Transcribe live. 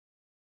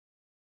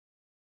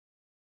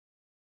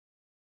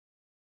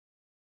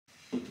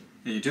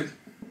Hey YouTube,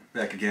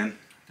 back again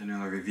with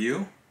another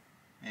review,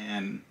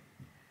 and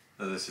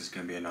so this is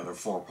going to be another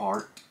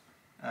 4-part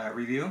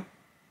review,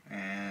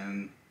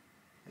 and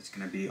it's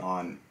going to be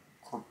on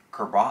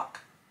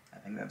Karbach. I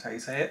think that's how you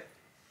say it.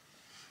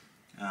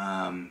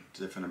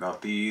 Different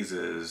about these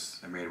is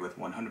they're made with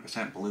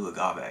 100% blue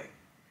agave,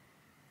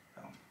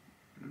 so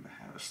going to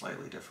have a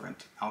slightly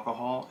different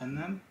alcohol in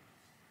them,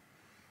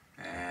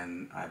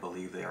 and I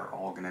believe they are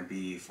all going to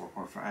be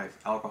 4.5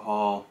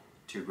 alcohol,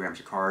 2 grams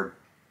of carb,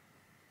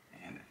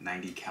 and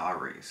 90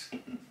 calories.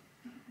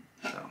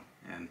 So,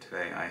 and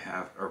today I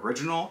have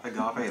original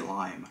agave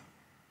lime.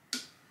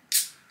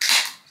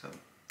 So,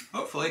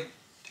 hopefully,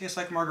 tastes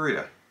like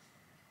margarita.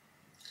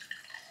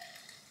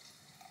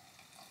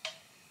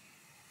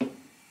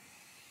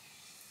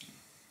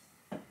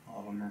 All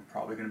of them are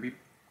probably going to be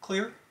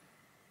clear.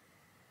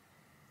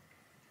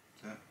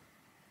 It's a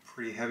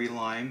pretty heavy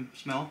lime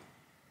smell.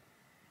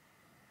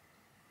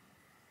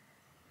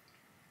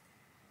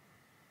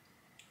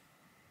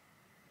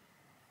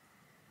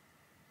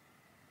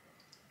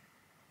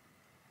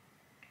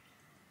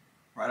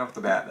 Right off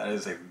the bat, that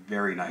is a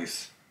very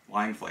nice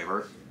lime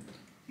flavor.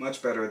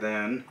 Much better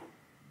than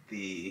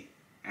the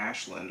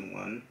Ashland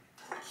one.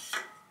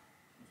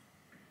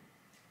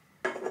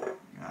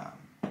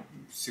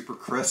 Super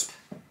crisp,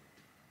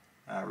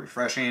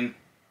 refreshing.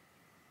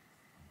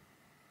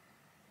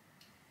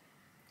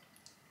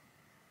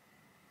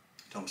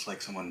 It's almost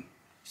like someone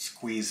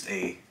squeezed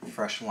a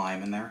fresh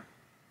lime in there.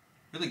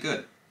 Really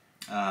good.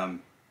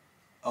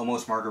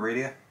 Almost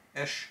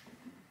margarita-ish,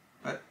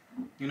 but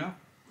you know.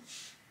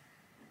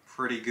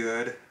 Pretty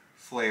good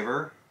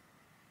flavor,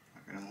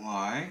 not gonna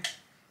lie.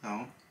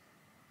 So,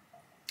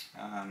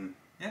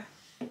 yeah,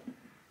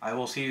 I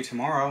will see you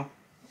tomorrow.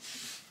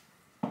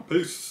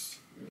 Peace.